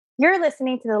You're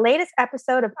listening to the latest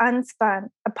episode of Unspun,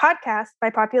 a podcast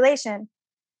by Population.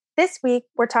 This week,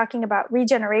 we're talking about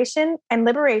regeneration and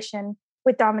liberation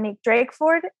with Dominique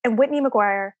Drakeford and Whitney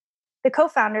McGuire, the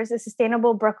co-founders of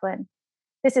Sustainable Brooklyn.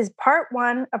 This is part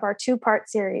one of our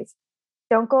two-part series.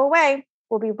 Don't go away.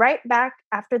 We'll be right back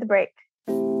after the break.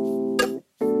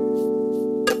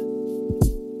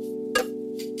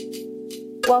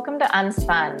 Welcome to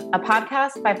Unspun, a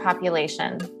podcast by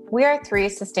Population. We are three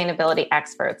sustainability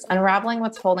experts unraveling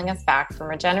what's holding us back from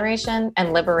regeneration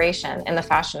and liberation in the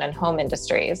fashion and home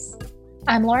industries.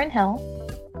 I'm Lauren Hill.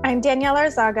 I'm Danielle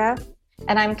Arzaga.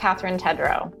 And I'm Catherine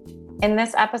Tedrow. In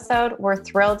this episode, we're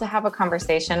thrilled to have a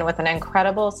conversation with an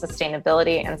incredible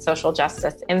sustainability and social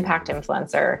justice impact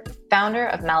influencer, founder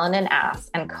of Melanin Ass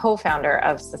and co-founder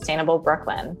of Sustainable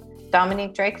Brooklyn,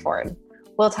 Dominique Drakeford.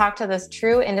 We'll talk to this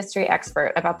true industry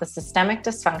expert about the systemic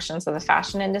dysfunctions of the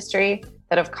fashion industry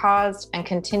that have caused and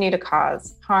continue to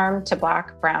cause harm to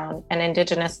Black, Brown, and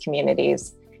Indigenous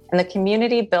communities, and the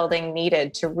community building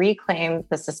needed to reclaim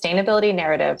the sustainability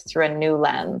narrative through a new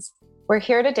lens. We're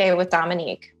here today with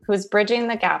Dominique, who is bridging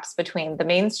the gaps between the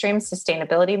mainstream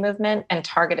sustainability movement and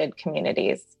targeted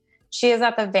communities. She is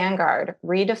at the vanguard,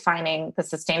 redefining the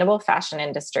sustainable fashion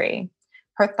industry.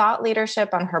 Her thought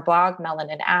leadership on her blog,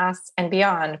 Melanin Ass, and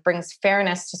beyond brings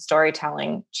fairness to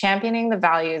storytelling, championing the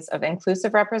values of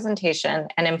inclusive representation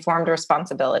and informed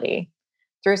responsibility.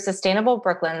 Through Sustainable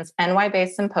Brooklyn's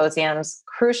NY-based symposiums,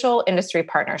 crucial industry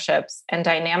partnerships, and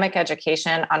dynamic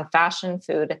education on fashion,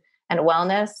 food, and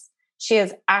wellness, she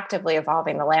is actively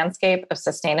evolving the landscape of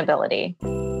sustainability.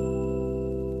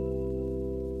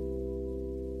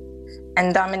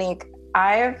 And Dominique,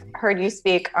 I've heard you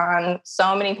speak on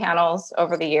so many panels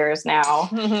over the years now,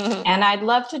 and I'd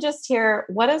love to just hear,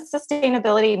 what does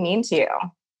sustainability mean to you?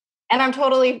 And I'm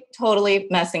totally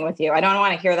messing with you. I don't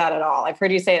want to hear that at all. I've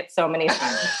heard you say it so many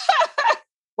times.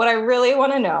 What I really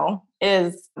want to know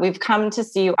is, we've come to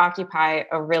see you occupy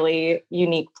a really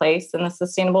unique place in the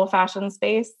sustainable fashion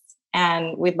space.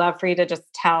 And we'd love for you to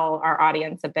just tell our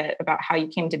audience a bit about how you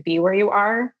came to be where you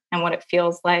are and what it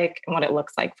feels like and what it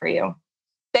looks like for you.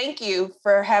 Thank you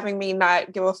for having me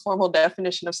not give a formal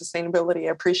definition of sustainability.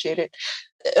 I appreciate it.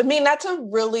 I mean, that's a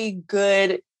really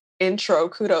good intro.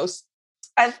 Kudos.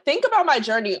 I think about my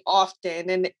journey often,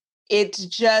 and it's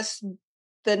just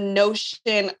the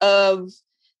notion of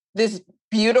this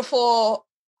beautiful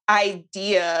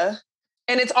idea.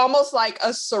 And it's almost like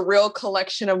a surreal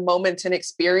collection of moments and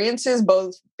experiences,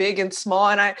 both big and small.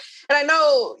 And I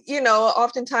know,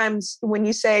 oftentimes when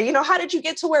you say, how did you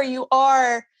get to where you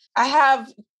are? I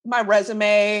have my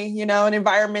resume, in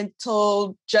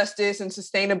environmental justice and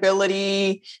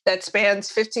sustainability that spans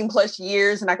 15 plus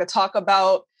years. And I could talk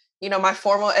about, my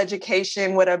formal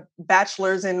education with a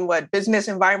bachelor's in business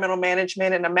environmental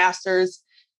management and a master's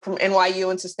from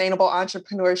NYU in sustainable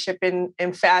entrepreneurship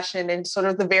in fashion, and sort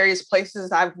of the various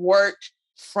places I've worked,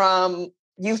 from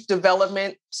youth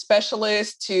development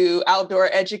specialist to outdoor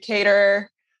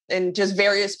educator, and just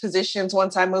various positions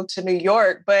once I moved to New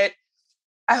York. But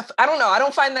I don't know. I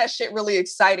don't find that shit really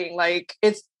exciting. Like,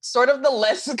 it's sort of the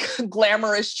less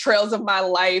glamorous trails of my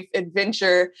life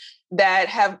adventure that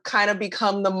have kind of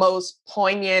become the most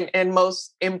poignant and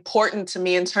most important to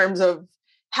me in terms of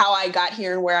how I got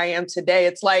here and where I am today.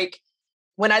 It's like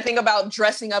when I think about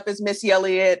dressing up as Missy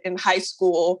Elliott in high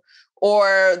school,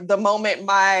 or the moment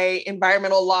my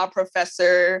environmental law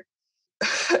professor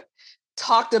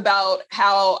talked about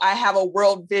how I have a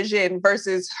world vision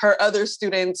versus her other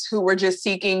students who were just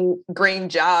seeking green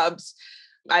jobs.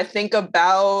 I think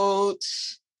about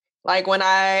like when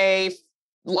I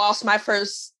lost my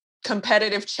first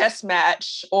competitive chess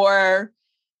match, or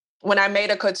when I made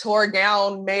a couture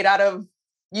gown made out of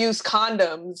used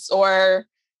condoms, or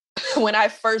when I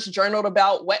first journaled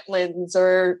about wetlands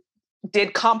or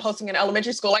did composting in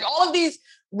elementary school. Like, all of these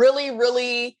really,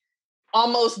 really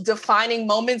almost defining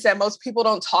moments that most people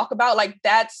don't talk about. Like,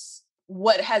 that's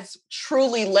what has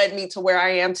truly led me to where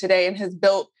I am today, and has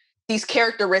built these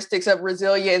characteristics of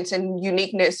resilience and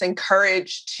uniqueness and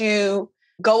courage to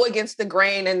go against the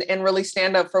grain and really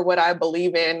stand up for what I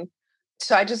believe in.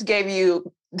 So I just gave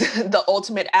you the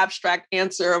ultimate abstract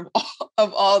answer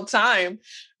of all time.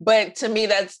 But to me,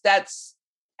 that's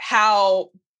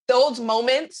how those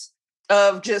moments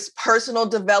of just personal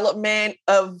development,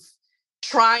 of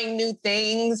trying new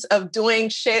things, of doing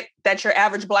shit that your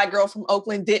average Black girl from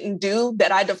Oakland didn't do,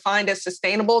 that I defined as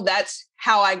sustainable. That's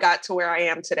how I got to where I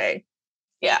am today.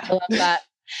 Yeah. I love that.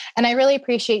 And I really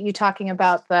appreciate you talking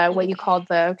about what you called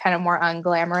the kind of more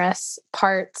unglamorous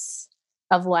parts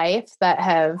of life that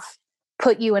have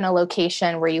put you in a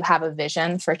location where you have a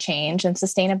vision for change and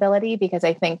sustainability, because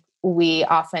I think we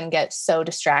often get so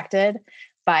distracted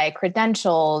by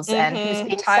credentials and who's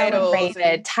being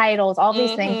celebrated, titles, all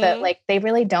these things that like they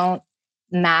really don't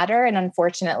matter. And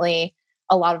unfortunately,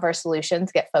 a lot of our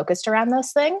solutions get focused around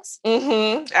those things.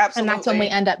 Absolutely. And that's when we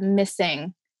end up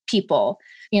missing people.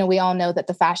 You know, we all know that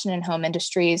the fashion and home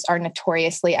industries are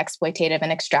notoriously exploitative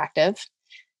and extractive.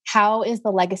 How is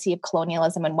the legacy of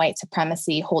colonialism and white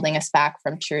supremacy holding us back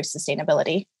from true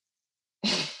sustainability?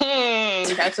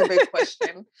 That's a big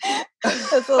question.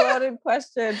 That's a loaded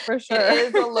question for sure. It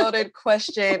is a loaded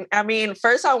question. I mean,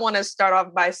 first I want to start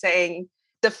off by saying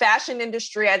the fashion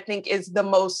industry, I think, is the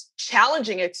most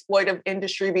challenging exploitive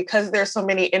industry because there's so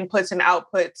many inputs and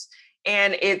outputs,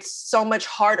 and it's so much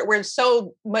harder. We're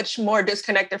so much more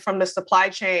disconnected from the supply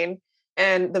chain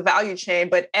and the value chain.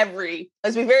 But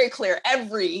let's be very clear,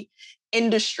 every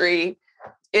industry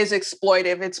is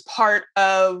exploitive. It's part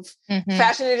of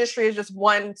fashion industry is just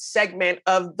one segment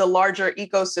of the larger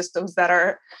ecosystems that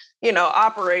are,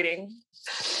 operating.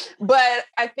 But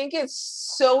I think it's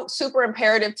so super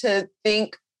imperative to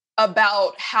think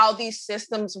about how these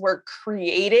systems were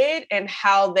created and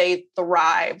how they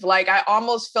thrive. Like, I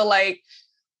almost feel like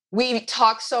we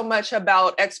talk so much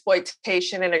about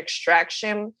exploitation and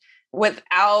extraction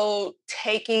without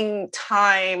taking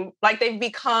time. Like, they've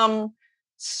become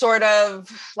sort of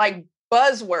like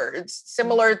buzzwords,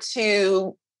 similar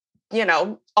to,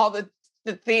 all the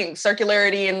things,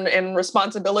 circularity and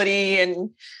responsibility and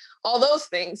all those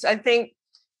things. I think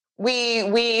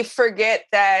we forget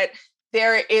that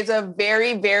there is a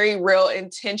very, very real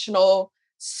intentional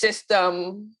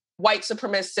system, white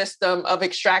supremacist system of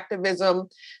extractivism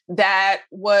that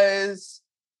was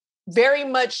very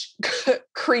much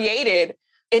created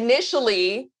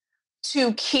initially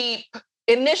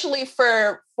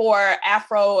for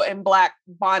Afro and Black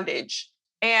bondage.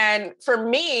 And for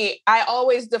me, I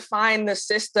always define the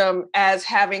system as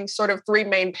having sort of three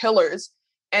main pillars.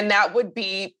 And that would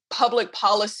be public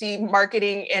policy,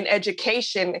 marketing, and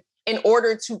education in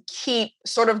order to keep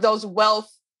sort of those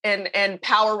wealth and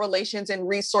power relations and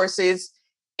resources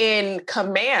in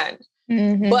command.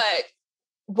 But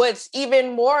what's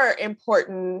even more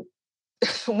important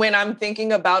when I'm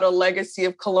thinking about a legacy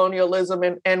of colonialism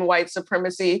and white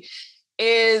supremacy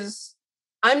is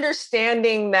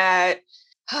understanding that,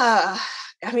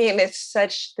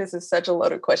 this is such a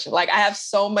loaded question. Like, I have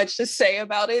so much to say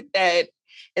about it that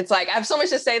it's like, I have so much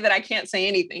to say that I can't say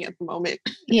anything at the moment.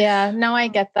 Yeah, no, I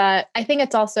get that. I think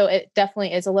it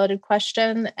definitely is a loaded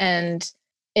question. And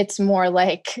it's more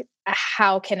like,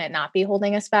 how can it not be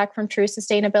holding us back from true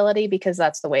sustainability? Because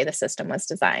that's the way the system was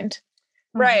designed.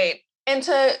 Right. And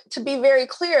to be very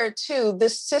clear too, the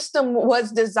system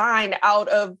was designed out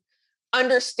of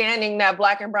understanding that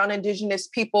Black and Brown Indigenous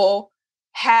people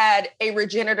had a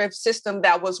regenerative system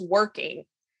that was working.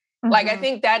 Like, I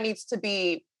think that needs to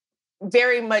be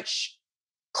very much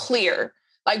clear.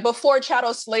 Like, before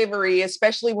chattel slavery,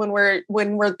 especially when we're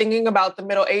thinking about the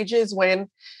Middle Ages, when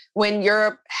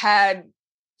Europe had,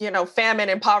 famine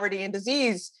and poverty and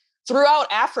disease throughout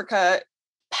Africa,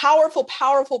 powerful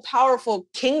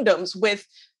kingdoms with,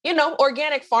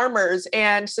 organic farmers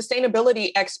and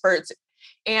sustainability experts.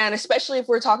 And especially if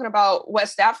we're talking about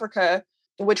West Africa,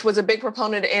 which was a big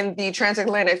proponent in the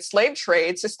transatlantic slave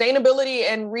trade, sustainability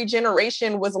and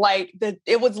regeneration was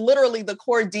it was literally the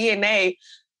core DNA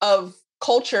of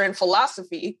culture and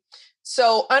philosophy.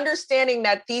 So understanding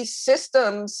that these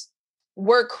systems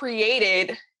were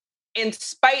created in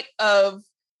spite of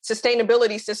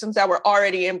sustainability systems that were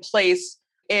already in place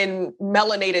in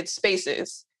melanated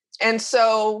spaces. And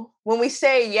so when we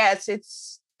say, yes,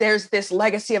 there's this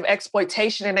legacy of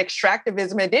exploitation and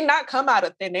extractivism, it did not come out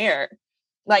of thin air.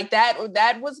 Like, that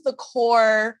was the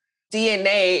core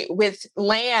DNA, with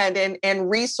land and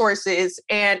resources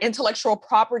and intellectual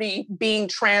property being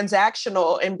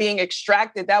transactional and being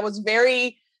extracted. That was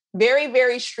very, very,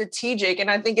 very strategic. And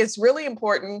I think it's really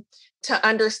important to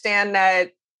understand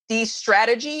that these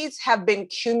strategies have been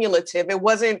cumulative. It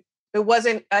wasn't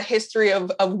a history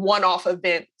of one-off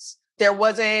events. There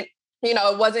wasn't,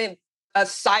 it wasn't a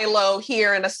silo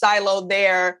here and a silo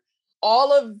there.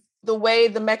 All of the way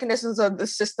the mechanisms of the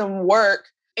system work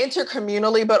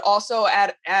intercommunally, but also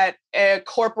at a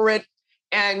corporate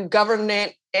and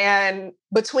government and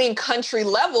between country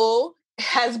level,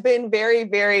 has been very,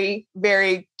 very,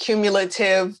 very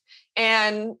cumulative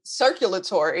and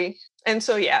circulatory. And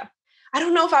so, yeah, I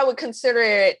don't know if I would consider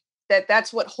it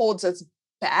that's what holds us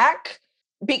back,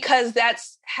 because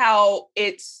that's how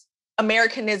its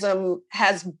Americanism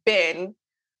has been,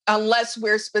 unless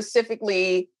we're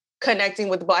specifically connecting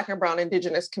with Black and Brown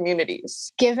Indigenous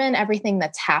communities. Given everything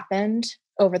that's happened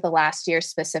over the last year,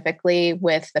 specifically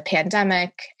with the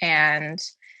pandemic and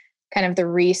kind of the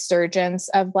resurgence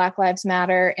of Black Lives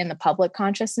Matter in the public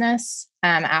consciousness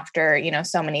after, you know,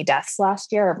 so many deaths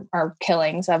last year or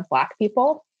killings of Black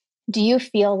people. Do you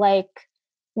feel like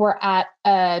we're at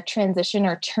a transition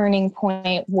or turning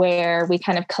point where we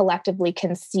kind of collectively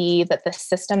can see that the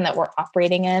system that we're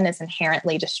operating in is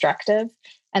inherently destructive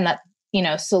and that, you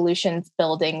know, solutions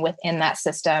building within that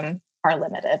system are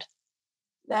limited?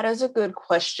 That is a good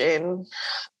question.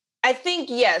 I think,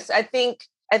 yes. I think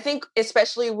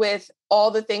especially with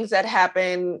all the things that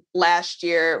happened last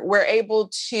year, we're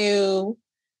able to,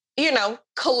 you know,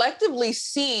 collectively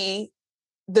see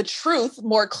the truth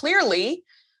more clearly.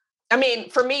 I mean,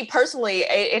 for me personally,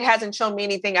 it hasn't shown me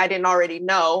anything I didn't already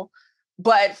know.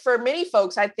 But for many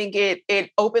folks, I think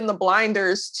it opened the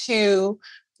blinders to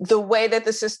the way that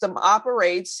the system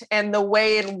operates and the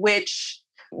way in which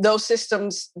those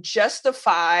systems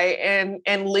justify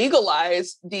and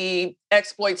legalize the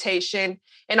exploitation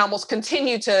and almost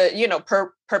continue to, you know,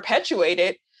 perpetuate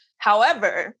it.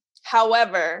 However,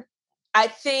 I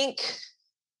think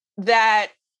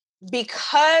that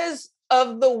because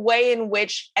of the way in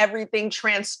which everything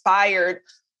transpired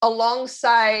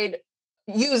alongside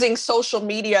using social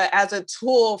media as a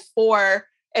tool for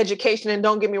education, and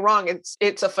don't get me wrong,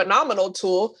 it's a phenomenal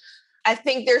tool. I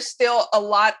think there's still a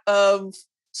lot of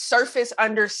surface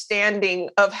understanding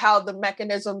of how the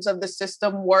mechanisms of the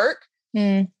system work.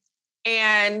 And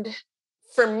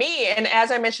for me, and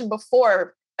as I mentioned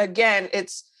before, again,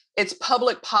 it's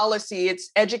public policy,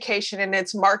 it's education, and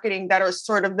it's marketing that are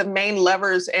sort of the main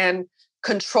levers and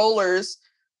controllers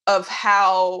of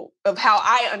how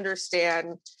I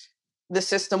understand the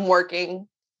system working.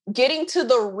 Getting to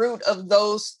the root of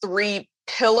those three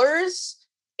pillars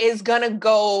is going to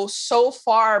go so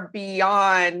far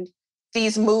beyond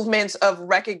these movements of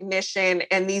recognition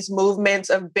and these movements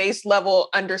of base level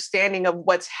understanding of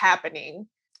what's happening.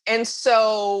 And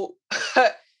so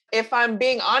if I'm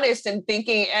being honest and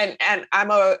thinking, and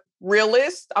I'm a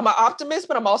realist, I'm an optimist,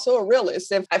 but I'm also a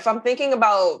realist. If I'm thinking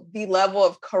about the level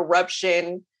of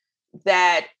corruption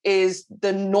that is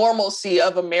the normalcy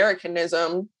of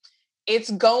Americanism,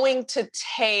 it's going to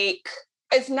take,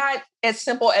 it's not as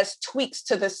simple as tweaks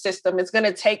to the system. It's going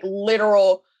to take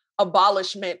literal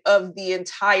abolishment of the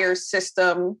entire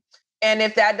system. And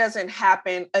if that doesn't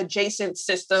happen, adjacent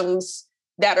systems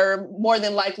that are more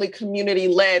than likely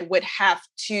community-led would have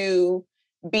to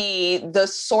be the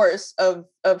source of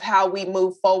how we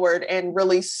move forward and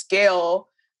really scale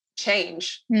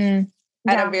change at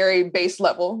a very base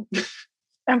level.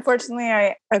 Unfortunately,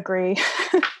 I agree.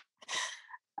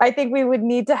 I think we would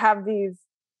need to have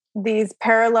these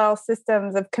parallel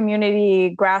systems of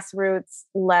community grassroots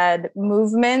led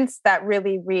movements that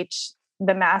really reach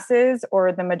the masses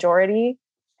or the majority.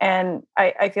 And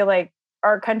I feel like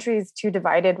our country is too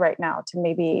divided right now to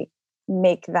maybe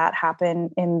make that happen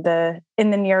in the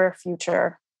near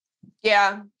future.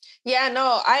 Yeah,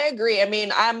 no, I agree. I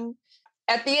mean,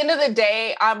 at the end of the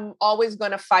day, I'm always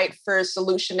going to fight for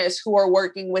solutionists who are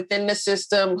working within the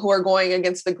system, who are going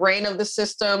against the grain of the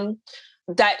system.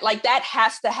 That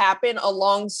has to happen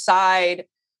alongside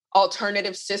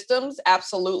alternative systems,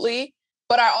 absolutely.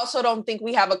 But I also don't think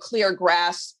we have a clear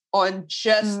grasp on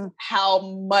just how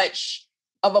much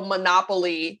of a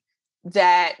monopoly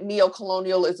that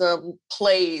neocolonialism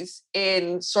plays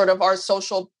in sort of our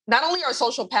social, not only our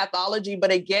social pathology,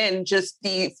 but again, just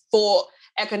the full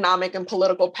economic and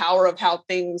political power of how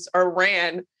things are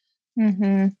ran.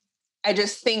 I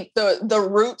just think the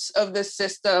roots of the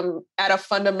system at a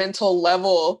fundamental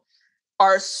level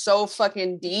are so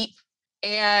fucking deep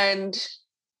and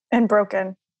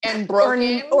broken.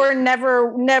 Or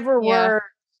never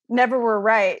were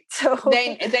right. So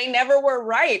they never were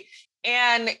right.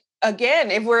 And again,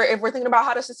 if we're thinking about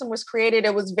how the system was created,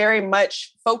 it was very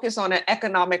much focused on an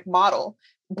economic model.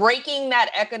 Breaking that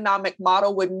economic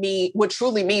model would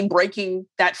truly mean breaking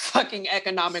that fucking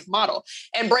economic model.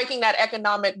 And breaking that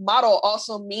economic model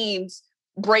also means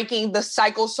breaking the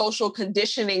psychosocial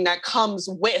conditioning that comes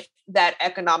with that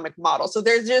economic model. So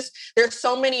there's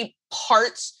so many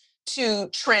parts to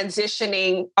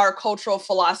transitioning our cultural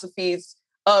philosophies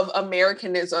of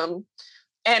Americanism.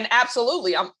 And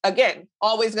absolutely, I'm, again,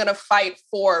 always going to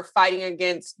fighting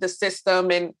against the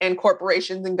system and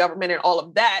corporations and government and all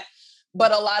of that.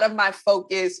 But a lot of my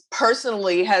focus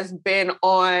personally has been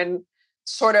on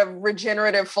sort of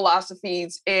regenerative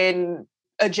philosophies in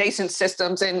adjacent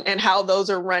systems and how those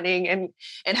are running and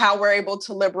how we're able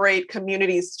to liberate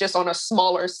communities just on a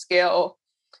smaller scale,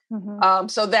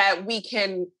 so that we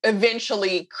can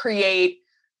eventually create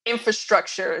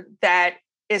infrastructure that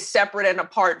is separate and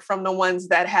apart from the ones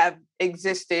that have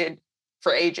existed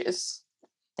for ages.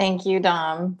 Thank you,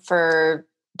 Dom, for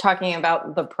talking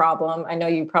about the problem. I know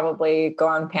you probably go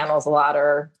on panels a lot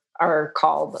or are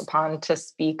called upon to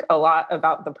speak a lot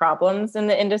about the problems in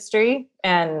the industry.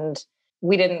 And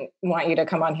we didn't want you to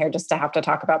come on here just to have to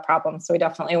talk about problems. So we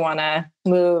definitely want to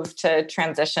move to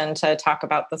transition to talk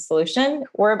about the solution.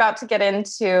 We're about to get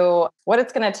into what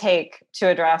it's going to take to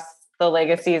address the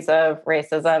legacies of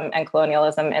racism and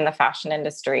colonialism in the fashion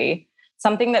industry.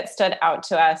 Something that stood out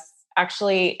to us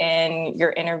actually in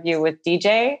your interview with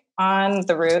DJ on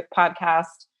the Root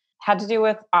podcast had to do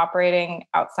with operating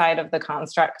outside of the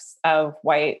constructs of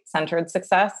white-centered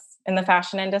success in the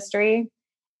fashion industry.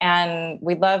 And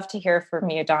we'd love to hear from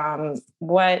you, Dom.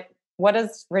 What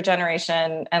does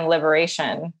regeneration and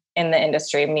liberation in the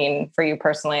industry mean for you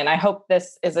personally? And I hope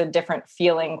this is a different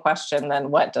feeling question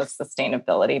than what does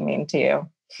sustainability mean to you?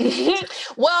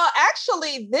 Well,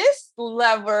 actually, this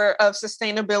lever of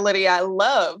sustainability I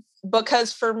love,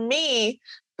 because for me,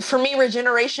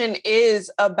 regeneration is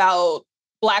about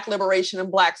Black liberation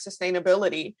and Black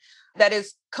sustainability that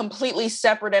is completely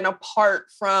separate and apart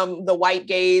from the white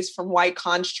gaze, from white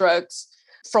constructs,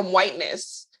 from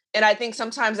whiteness. And I think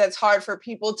sometimes that's hard for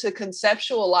people to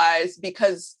conceptualize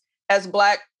because as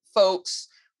Black folks,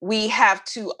 we have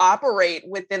to operate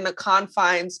within the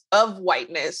confines of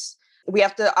whiteness. We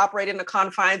have to operate in the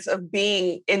confines of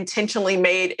being intentionally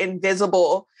made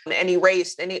invisible and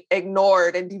erased and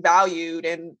ignored and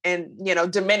devalued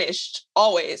and diminished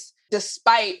always,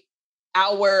 despite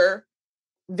our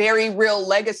very real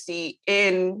legacy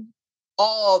in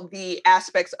all the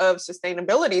aspects of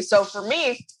sustainability. So for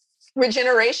me,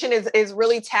 regeneration is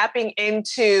really tapping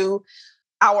into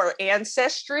our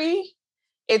ancestry.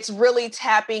 It's really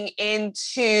tapping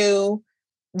into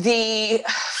the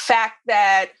fact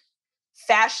that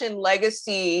fashion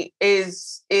legacy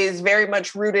is very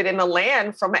much rooted in the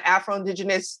land from an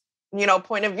Afro-Indigenous,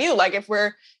 point of view. Like if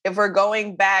we're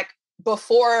going back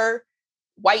before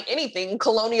white anything,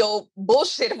 colonial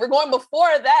bullshit, if we're going before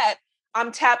that,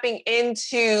 I'm tapping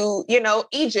into,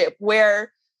 Egypt,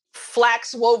 where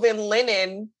flax woven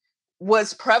linen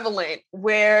was prevalent,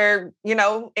 where,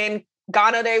 in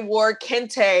Ghana they wore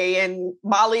kente, and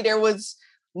Mali there was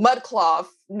mudcloth.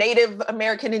 Native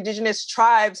American indigenous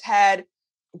tribes had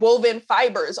woven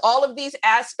fibers. All of these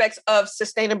aspects of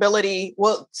sustainability,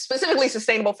 well, specifically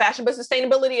sustainable fashion, but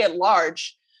sustainability at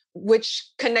large, which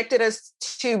connected us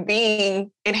to being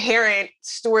inherent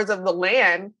stewards of the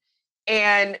land.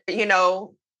 And,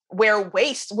 where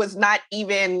waste was not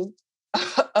even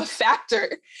a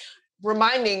factor,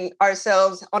 reminding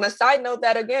ourselves on a side note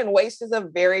that, again, waste is a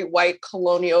very white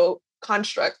colonial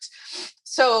construct.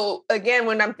 So again,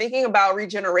 when I'm thinking about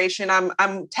regeneration,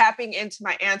 I'm tapping into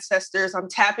my ancestors. I'm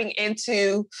tapping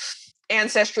into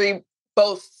ancestry,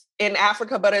 both in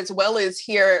Africa, but as well as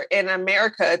here in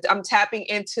America. I'm tapping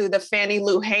into the Fannie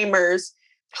Lou Hamers,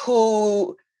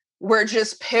 who were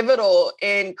just pivotal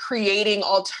in creating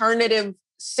alternative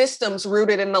systems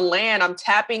rooted in the land. I'm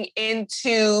tapping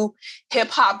into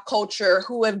hip hop culture,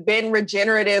 who have been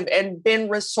regenerative and been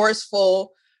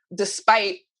resourceful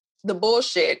despite the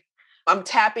bullshit. I'm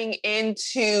tapping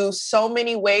into so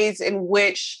many ways in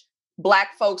which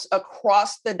Black folks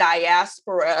across the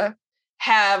diaspora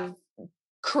have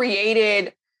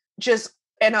created just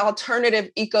an alternative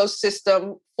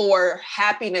ecosystem for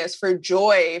happiness, for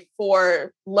joy,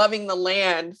 for loving the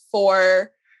land,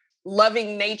 for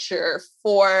loving nature,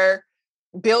 for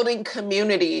building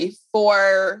community,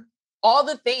 for all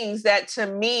the things that to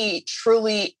me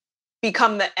truly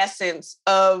become the essence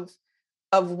of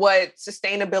what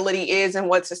sustainability is and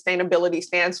what sustainability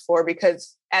stands for.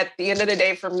 Because at the end of the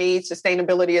day, for me,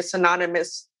 sustainability is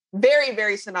synonymous, very,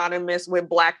 very synonymous with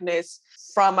Blackness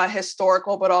from a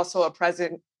historical, but also a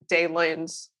present day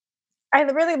lens. I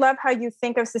really love how you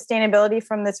think of sustainability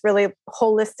from this really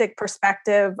holistic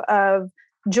perspective of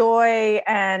joy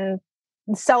and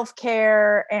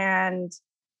self-care. And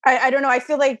I don't know, I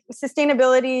feel like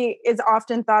sustainability is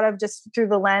often thought of just through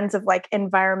the lens of like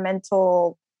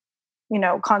environmental,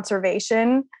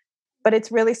 conservation, but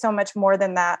it's really so much more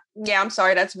than that. Yeah, I'm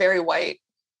sorry, that's very white.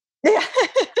 Yeah.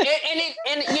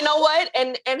 and you know what?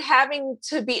 And having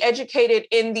to be educated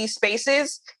in these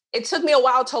spaces, it took me a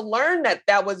while to learn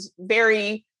that was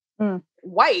very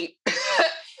white.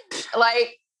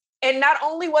 And not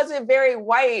only was it very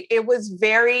white, it was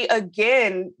very,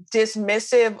 again,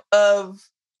 dismissive of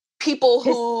people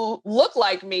who look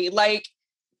like me. Like,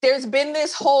 there's been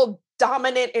this whole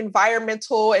dominant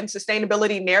environmental and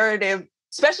sustainability narrative,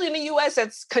 especially in the US,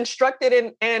 that's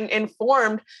constructed and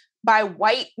informed by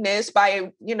whiteness,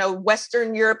 by,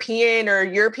 Western European or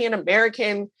European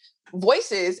American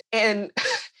voices. And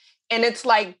it's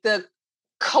like the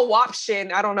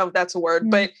co-option, I don't know if that's a word,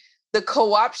 but the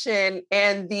co-option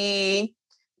and the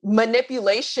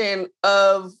manipulation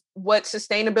of what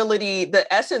sustainability,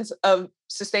 the essence of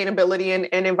sustainability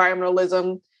and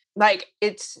environmentalism, like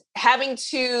it's having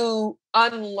to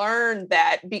unlearn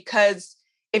that, because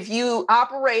if you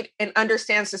operate and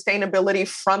understand sustainability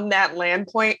from that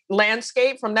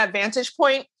landscape, from that vantage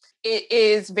point, it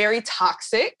is very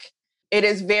toxic. It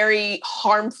is very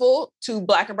harmful to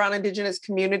Black and Brown Indigenous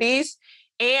communities.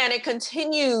 And it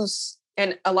continues,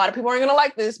 and a lot of people aren't going to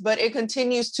like this, but it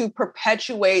continues to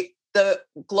perpetuate the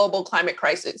global climate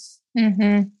crisis.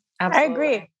 Mm-hmm. I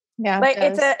agree. Yeah, like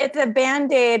it's a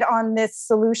Band-Aid on this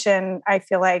solution, I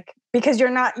feel like, because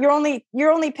you're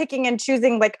only picking and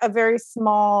choosing like a very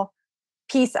small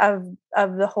piece of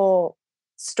the whole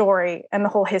story and the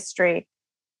whole history.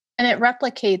 And it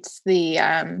replicates the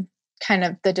kind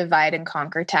of the divide and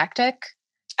conquer tactic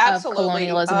of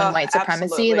colonialism and white supremacy.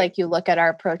 Absolutely. Like you look at our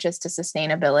approaches to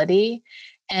sustainability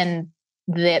and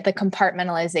the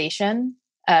compartmentalization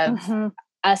of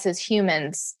us as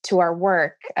humans to our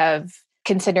work, of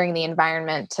considering the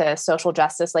environment to social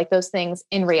justice, like those things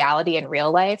in reality, in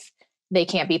real life, they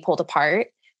can't be pulled apart,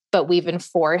 but we've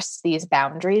enforced these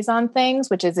boundaries on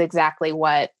things, which is exactly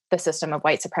what the system of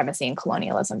white supremacy and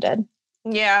colonialism did.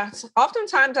 Yeah.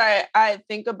 Oftentimes I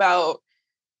think about,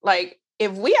 like,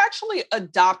 if we actually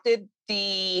adopted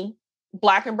the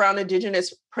Black and Brown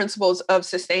Indigenous principles of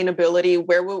sustainability,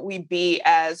 where would we be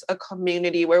as a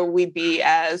community? Where would we be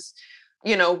as,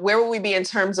 where would we be in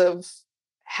terms of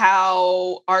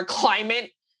how our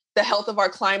climate, the health of our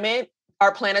climate,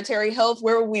 our planetary health,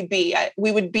 where would we be?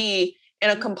 We would be in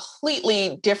a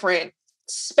completely different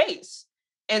space.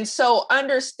 And so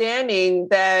understanding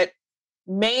that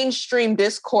mainstream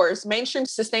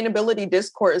sustainability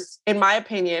discourse, in my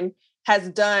opinion, has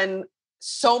done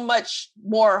so much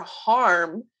more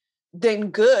harm than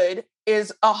good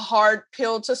is a hard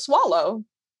pill to swallow.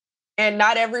 And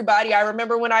not everybody, I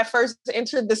remember when I first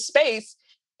entered the space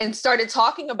and started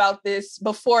talking about this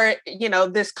before,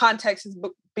 this context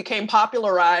became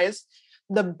popularized,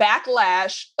 the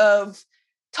backlash of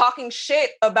talking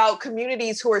shit about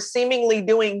communities who are seemingly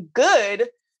doing good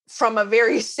from a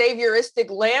very savioristic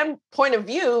land point of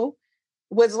view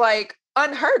was like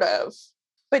unheard of.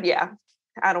 But yeah,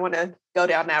 I don't want to go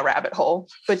down that rabbit hole,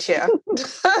 but yeah.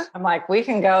 I'm like, we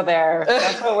can go there.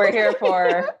 That's what we're here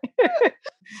for.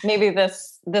 Maybe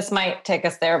this might take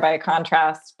us there by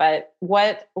contrast, but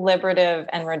what liberative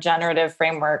and regenerative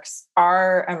frameworks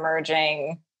are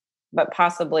emerging, but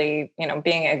possibly,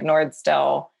 being ignored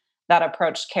still, that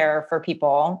approach care for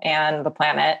people and the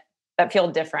planet that feel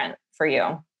different for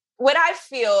you? What I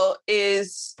feel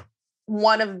is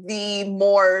one of the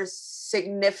more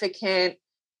significant,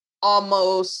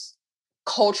 almost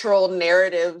cultural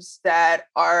narratives that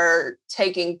are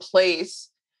taking place.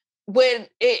 I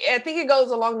think it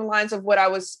goes along the lines of what I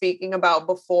was speaking about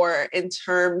before in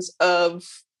terms of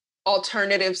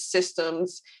alternative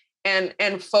systems and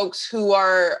folks who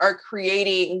are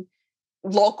creating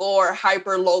local or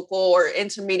hyper local or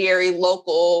intermediary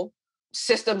local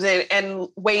systems and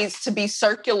ways to be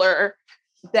circular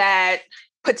that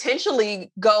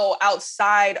potentially go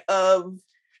outside of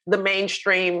the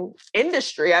mainstream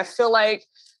industry. I feel like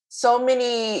so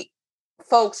many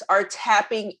folks are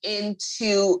tapping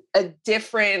into a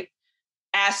different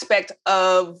aspect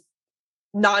of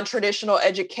non-traditional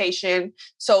education.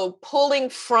 So pulling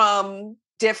from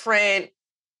different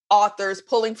authors,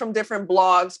 pulling from different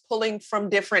blogs, pulling from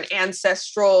different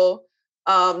ancestral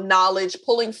knowledge,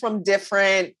 pulling from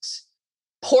different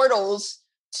portals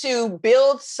to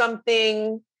build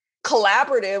something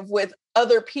collaborative with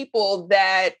other people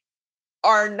that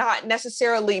are not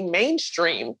necessarily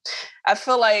mainstream. I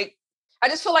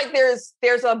just feel like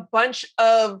there's a bunch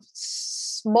of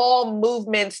small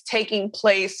movements taking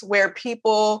place where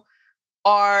people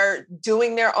are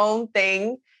doing their own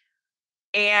thing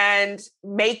and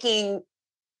making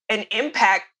an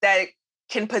impact that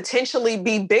can potentially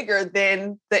be bigger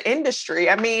than the industry.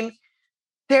 I mean,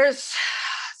 there's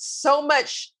so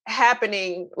much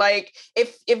happening. Like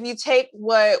if you take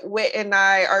what Whit and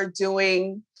I are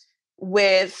doing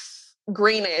with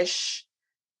Greenish,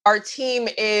 our team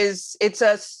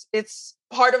it's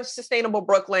part of Sustainable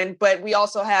Brooklyn, but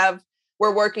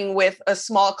we're working with a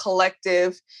small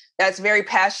collective that's very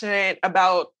passionate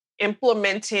about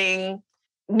implementing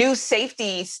new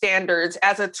safety standards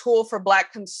as a tool for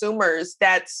Black consumers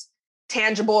that's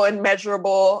tangible and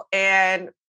measurable and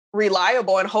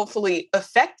reliable and hopefully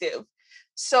effective.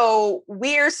 So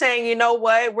we're saying, you know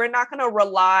what, we're not going to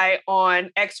rely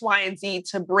on X, Y, and Z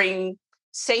to bring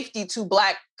safety to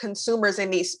Black consumers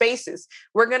in these spaces.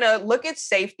 We're going to look at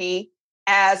safety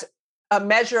as a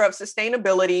measure of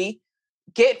sustainability,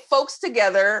 get folks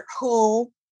together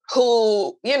who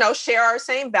share our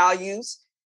same values,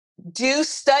 do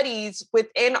studies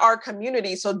within our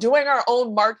community. So doing our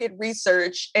own market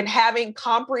research and having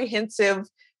comprehensive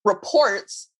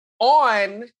reports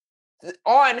on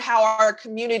how our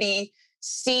community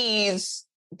sees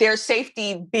their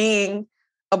safety being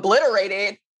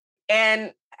obliterated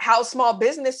and how small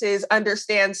businesses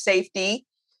understand safety,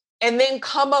 and then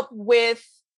come up with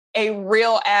a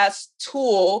real ass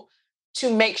tool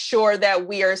to make sure that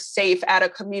we are safe at a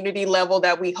community level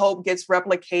that we hope gets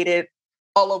replicated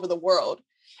all over the world.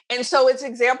 And so it's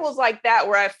examples like that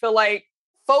where I feel like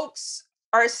folks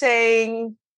are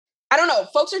saying, I don't know,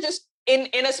 folks are just in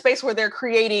a space where they're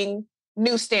creating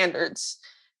new standards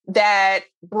that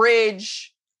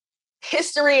bridge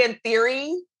history and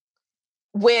theory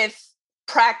with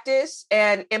practice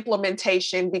and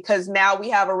implementation, because now we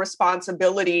have a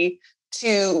responsibility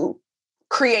to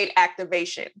create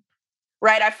activation,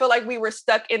 right? I feel like we were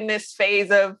stuck in this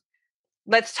phase of,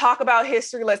 let's talk about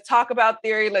history, let's talk about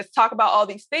theory, let's talk about all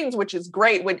these things, which is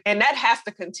great. And that has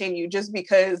to continue just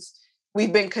because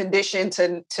we've been conditioned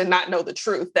to not know the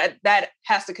truth. That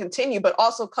has to continue, but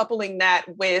also coupling that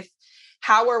with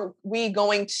how are we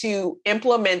going to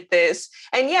implement this?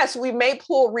 And yes, we may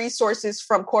pull resources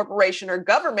from corporation or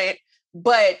government,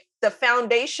 but the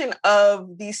foundation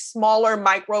of these smaller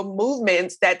micro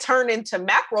movements that turn into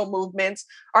macro movements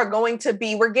are going to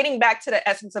be, we're getting back to the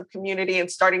essence of community and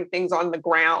starting things on the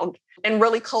ground and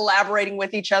really collaborating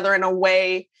with each other in a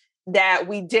way that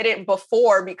we didn't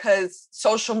before, because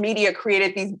social media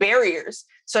created these barriers.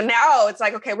 So now it's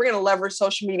like, okay, we're going to leverage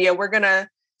social media. We're going to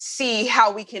see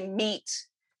how we can meet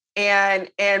and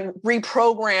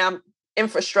reprogram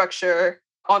infrastructure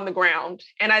on the ground.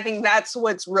 And I think that's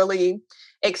what's really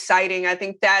exciting. I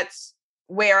think that's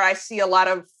where I see a lot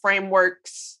of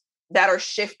frameworks that are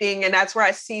shifting. And that's where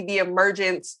I see the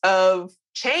emergence of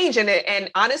change in it.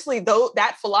 And honestly, though,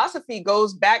 that philosophy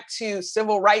goes back to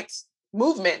civil rights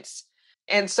movements.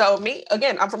 And so me,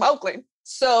 again, I'm from Oakland.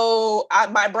 So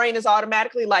my brain is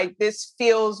automatically like, this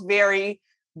feels very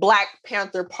Black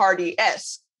Panther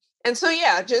Party-esque. And so,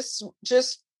 yeah, just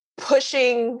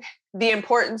pushing the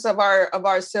importance of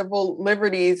our civil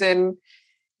liberties and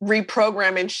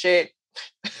reprogramming shit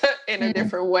in a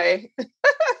different way.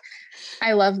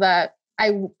 I love that.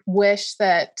 I wish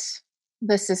that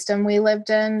the system we lived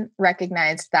in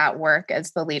recognized that work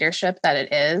as the leadership that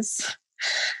it is.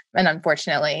 And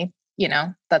unfortunately,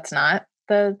 that's not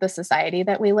the society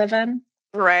that we live in.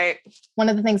 Right. One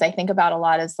of the things I think about a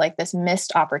lot is like this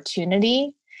missed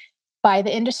opportunity by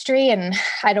the industry. And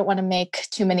I don't want to make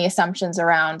too many assumptions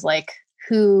around like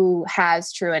who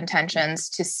has true intentions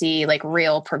to see like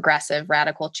real progressive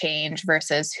radical change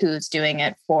versus who's doing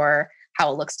it for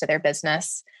how it looks to their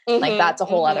business. Like that's a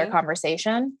whole other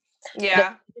conversation. Yeah.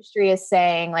 The industry is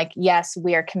saying like, yes,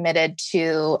 we are committed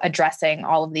to addressing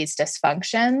all of these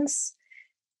dysfunctions.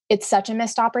 It's such a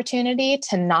missed opportunity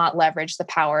to not leverage the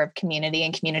power of community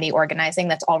and community organizing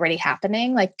that's already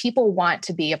happening. Like people want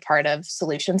to be a part of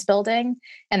solutions building,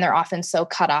 and they're often so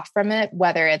cut off from it,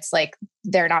 whether it's like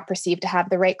they're not perceived to have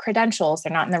the right credentials,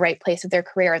 they're not in the right place of their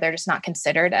career, or they're just not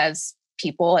considered as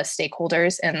people, as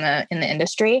stakeholders in the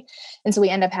industry. And so we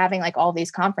end up having like all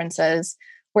these conferences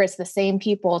where it's the same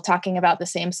people talking about the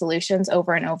same solutions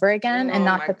over and over again. And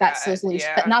not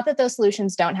that those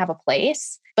solutions don't have a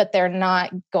place, but they're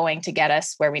not going to get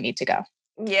us where we need to go.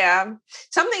 Yeah.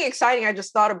 Something exciting I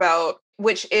just thought about,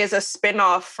 which is a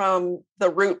spinoff from the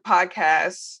Root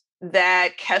podcast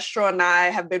that Kestra and I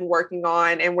have been working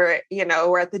on, and we're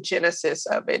at the genesis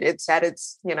of it. It's at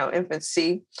its,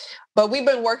 infancy, but we've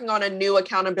been working on a new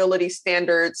accountability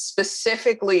standard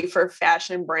specifically for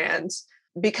fashion brands,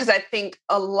 because I think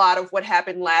a lot of what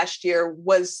happened last year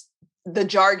was the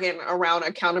jargon around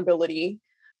accountability.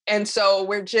 And so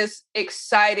we're just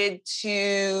excited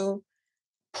to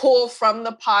pull from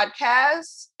the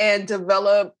podcast and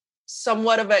develop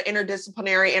somewhat of an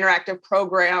interdisciplinary interactive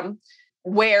program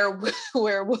where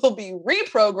we'll be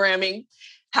reprogramming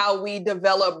how we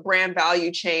develop brand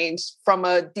value change from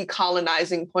a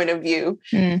decolonizing point of view.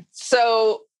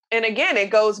 So, and again,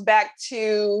 it goes back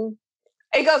to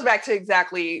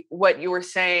exactly what you were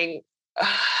saying,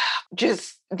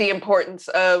 just the importance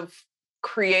of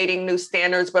creating new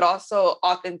standards, but also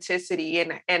authenticity,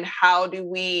 and how do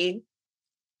we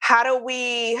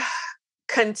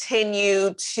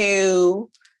continue to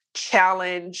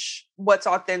challenge what's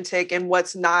authentic and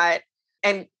what's not,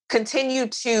 and continue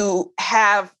to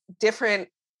have different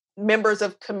members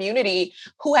of community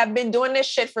who have been doing this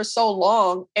shit for so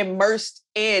long immersed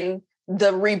in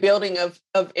the rebuilding of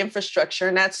infrastructure.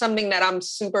 And that's something that I'm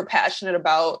super passionate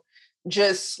about.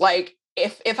 Just like,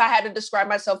 if I had to describe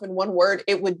myself in one word,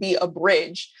 it would be a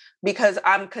bridge, because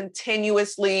I'm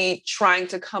continuously trying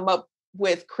to come up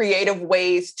with creative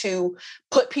ways to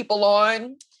put people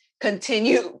on, trying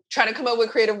to come up with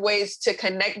creative ways to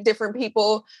connect different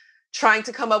people, trying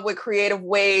to come up with creative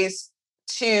ways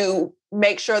to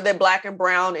make sure that Black and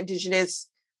Brown, Indigenous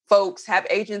folks have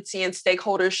agency and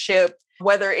stakeholdership,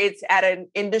 whether it's at an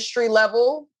industry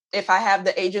level, if I have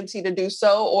the agency to do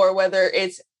so, or whether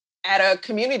it's at a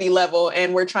community level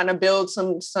and we're trying to build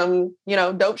some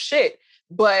dope shit.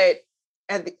 But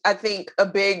I think a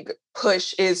big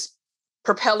push is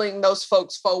propelling those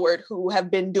folks forward who have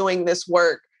been doing this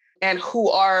work and who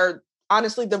are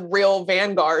honestly the real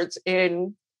vanguards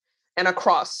in and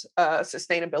across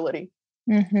sustainability.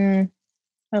 Mm-hmm.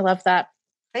 I love that.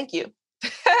 Thank you.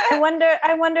 I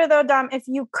wonder though, Dom, if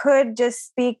you could just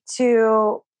speak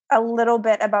to a little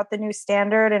bit about the new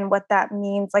standard and what that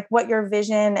means, like what your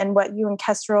vision and what you and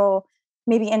Kestrel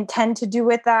maybe intend to do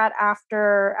with that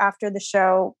after the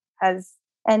show has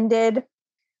ended.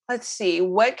 Let's see.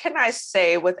 What can I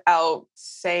say without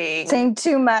saying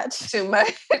too much?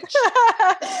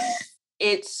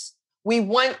 We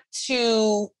want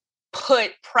to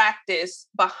put practice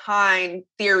behind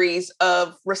theories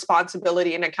of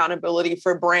responsibility and accountability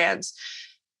for brands,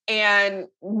 and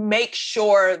make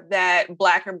sure that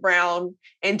Black and Brown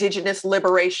Indigenous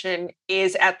liberation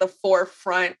is at the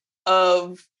forefront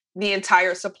of the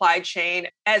entire supply chain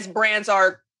as brands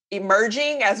are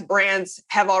emerging, as brands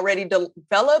have already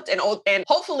developed, and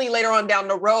hopefully later on down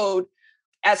the road,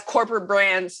 as corporate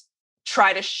brands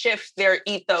try to shift their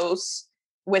ethos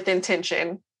with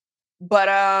intention. But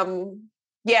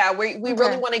we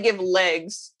really want to give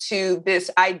legs to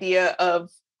this idea of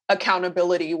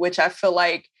accountability, which I feel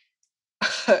like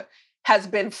has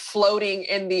been floating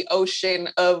in the ocean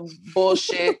of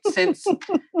bullshit since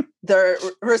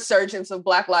the resurgence of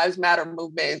Black Lives Matter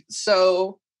movement.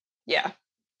 So, yeah.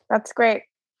 That's great.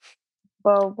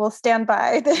 Well, we'll stand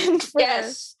by then.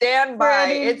 Stand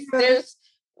by.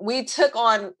 We took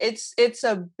on, it's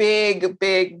a big,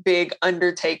 big, big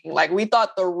undertaking. Like, we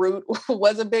thought the route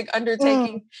was a big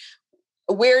undertaking.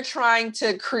 We're trying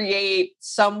to create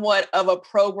somewhat of a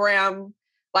program,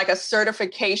 like a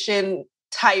certification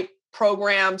type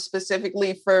program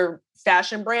specifically for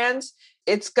fashion brands.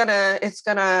 It's a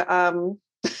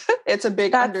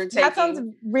big undertaking. That sounds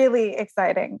really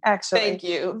exciting, actually.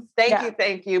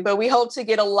 Thank you. But we hope to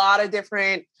get a lot of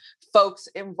different folks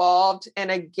involved. And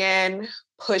again,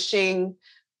 pushing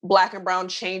Black and Brown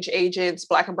change agents,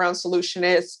 Black and Brown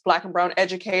solutionists, Black and Brown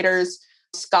educators,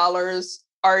 scholars,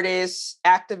 artists,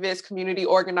 activists, community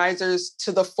organizers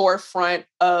to the forefront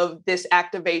of this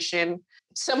activation,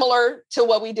 similar to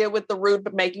what we did with the Root,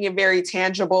 but making it very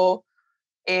tangible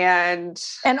and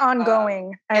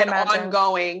ongoing. I imagine.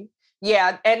 Ongoing.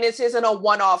 Yeah. And this isn't a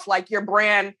one-off, like your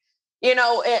brand,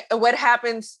 what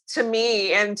happens to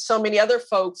me and so many other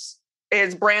folks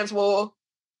is brands will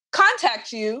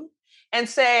contact you and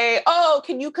say, oh,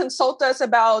 can you consult us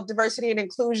about diversity and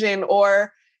inclusion?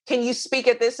 Or can you speak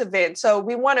at this event? So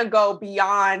we want to go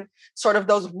beyond sort of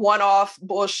those one-off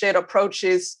bullshit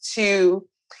approaches to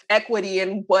equity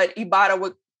and what Ibada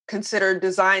would consider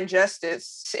design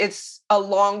justice. It's a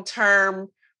long-term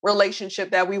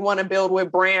relationship that we want to build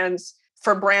with brands,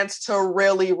 for brands to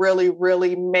really, really,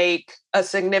 really make a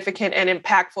significant and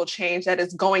impactful change that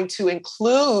is going to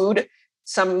include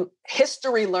some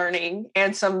history learning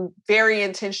and some very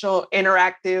intentional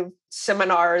interactive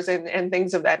seminars and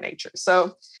things of that nature.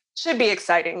 So should be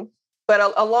exciting,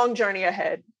 but a long journey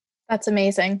ahead. That's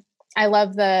amazing. I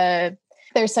love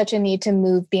there's such a need to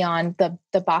move beyond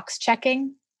the box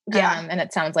checking. Yeah. And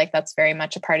it sounds like that's very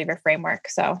much a part of your framework.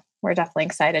 So we're definitely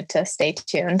excited to stay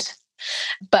tuned.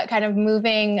 But kind of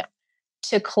moving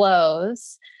to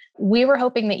close, we were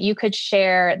hoping that you could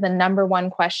share the number one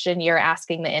question you're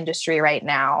asking the industry right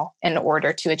now in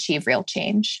order to achieve real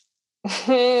change.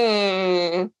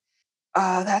 That's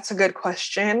a good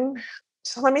question.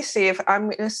 So let me see if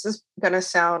this is going to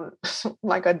sound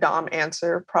like a Dom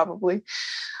answer, probably.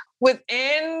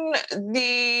 Within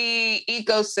the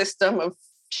ecosystem of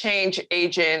change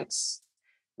agents,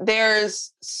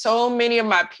 there's so many of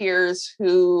my peers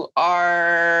who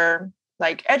are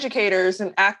like educators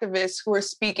and activists who are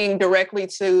speaking directly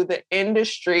to the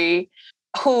industry,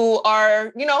 who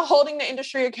are, holding the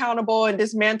industry accountable and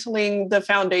dismantling the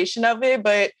foundation of it.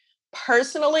 But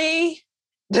personally,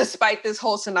 despite this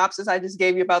whole synopsis I just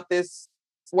gave you about this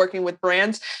working with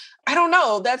brands. I don't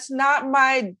know. That's not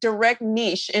my direct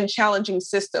niche in challenging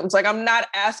systems. Like, I'm not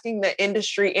asking the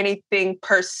industry anything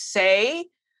per se.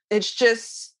 It's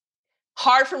just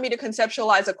hard for me to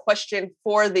conceptualize a question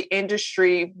for the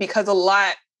industry because a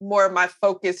lot more of my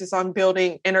focus is on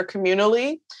building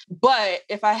intercommunally. But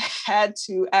if I had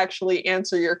to actually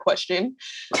answer your question,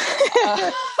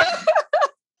 it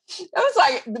was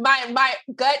like my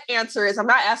gut answer is I'm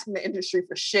not asking the industry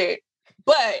for shit.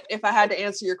 But if I had to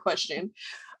answer your question,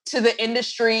 to the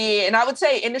industry, and I would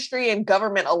say industry and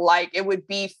government alike, it would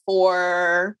be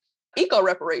for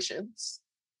eco-reparations.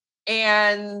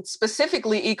 And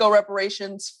specifically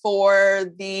eco-reparations for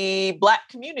the Black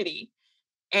community.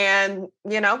 And,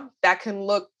 that can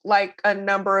look like a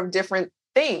number of different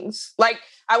things. Like,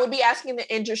 I would be asking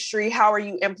the industry, how are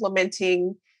you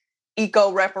implementing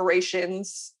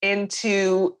eco-reparations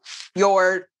into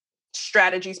your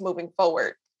strategies moving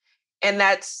forward? And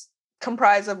that's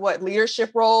comprised of what?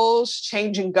 Leadership roles,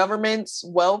 changing governments,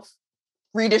 wealth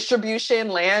redistribution,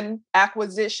 land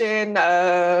acquisition,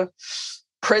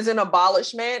 prison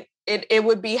abolishment. It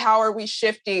would be, how are we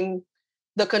shifting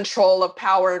the control of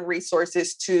power and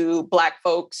resources to Black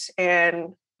folks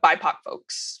and BIPOC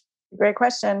folks? Great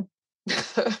question.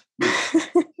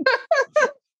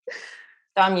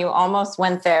 Dom, you almost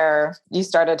went there. You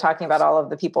started talking about all of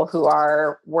the people who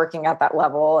are working at that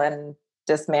level and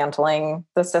dismantling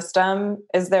the system.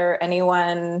 Is there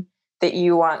anyone that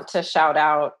you want to shout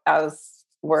out, as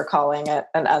we're calling it,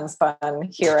 an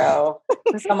unspun hero,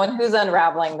 someone who's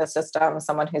unraveling the system,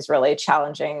 someone who's really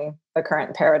challenging the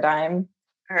current paradigm?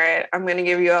 All right, I'm going to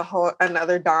give you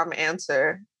another Dom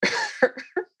answer.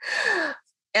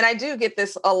 And I do get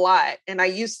this a lot, and I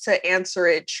used to answer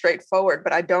it straightforward,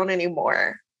 but I don't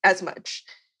anymore as much.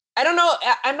 I don't know.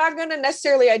 I'm not going to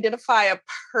necessarily identify a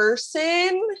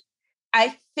person.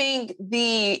 I think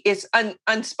it's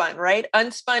unspun, right?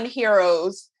 Unspun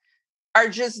heroes are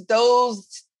just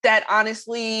those that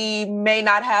honestly may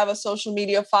not have a social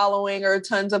media following or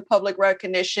tons of public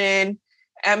recognition.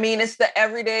 I mean, it's the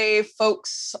everyday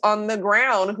folks on the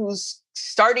ground who's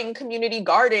starting community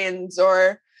gardens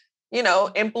or,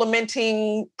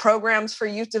 implementing programs for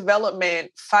youth development,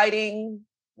 fighting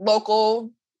local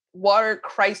water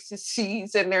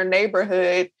crises in their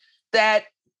neighborhood. That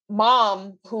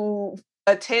mom who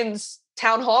attends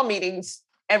town hall meetings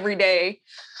every day.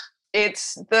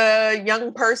 It's the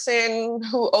young person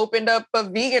who opened up a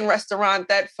vegan restaurant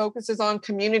that focuses on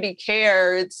community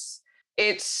care. It's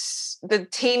the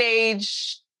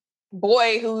teenage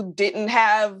boy who didn't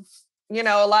have,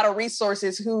 a lot of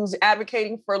resources, who's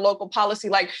advocating for local policy.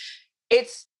 Like,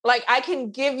 it's like, I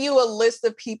can give you a list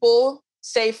of people,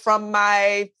 say from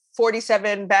my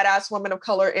 47 badass women of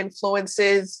color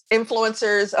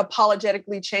influencers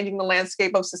apologetically changing the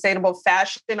landscape of sustainable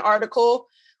fashion article.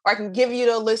 Or I can give you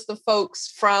the list of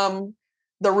folks from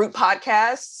the Root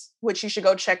podcast, which you should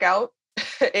go check out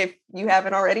if you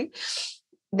haven't already.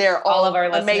 They're all of our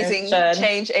amazing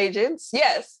change agents.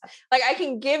 Yes. Like, I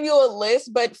can give you a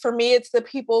list, but for me, it's the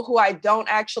people who I don't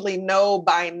actually know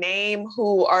by name,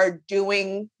 who are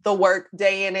doing the work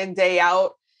day in and day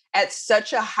out at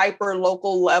such a hyper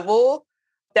local level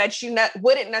that you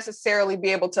wouldn't necessarily be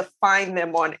able to find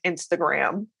them on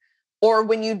Instagram. Or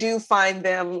when you do find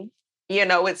them,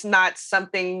 it's not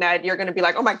something that you're going to be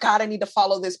like, oh my God, I need to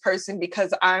follow this person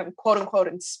because I'm quote unquote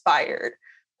inspired.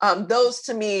 Those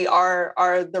to me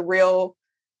are the real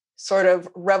sort of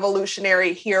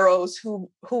revolutionary heroes who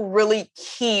really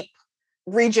keep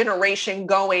regeneration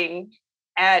going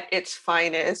at its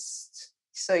finest.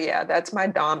 So yeah, that's my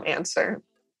Dom answer.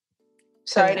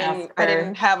 So I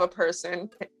didn't have a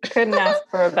person. Couldn't ask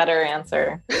for a better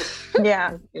answer.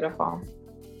 Yeah. Beautiful.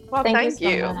 Well, thank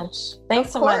you so much.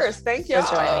 Thanks so much for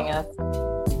joining us.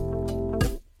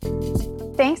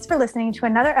 Thanks for listening to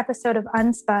another episode of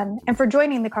Unspun and for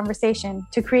joining the conversation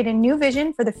to create a new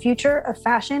vision for the future of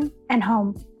fashion and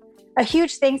home. A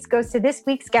huge thanks goes to this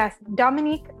week's guest,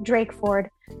 Dominique Drakeford,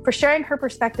 for sharing her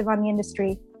perspective on the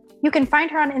industry. You can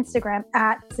find her on Instagram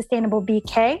at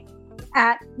SustainableBK,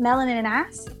 at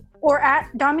MelaninAss, or at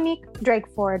Dominique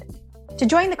Drakeford. To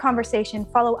join the conversation,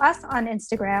 follow us on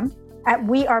Instagram at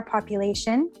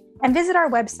WeArePopulation and visit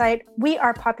our website,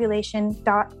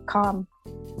 wearepopulation.com.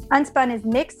 Unspun is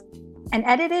mixed and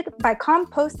edited by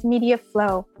Compost Media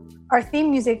Flow. Our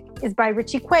theme music is by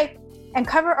Richie Quake and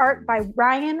cover art by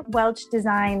Ryan Welch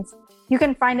Designs. You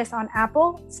can find us on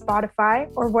Apple,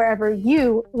 Spotify, or wherever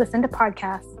you listen to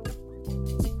podcasts.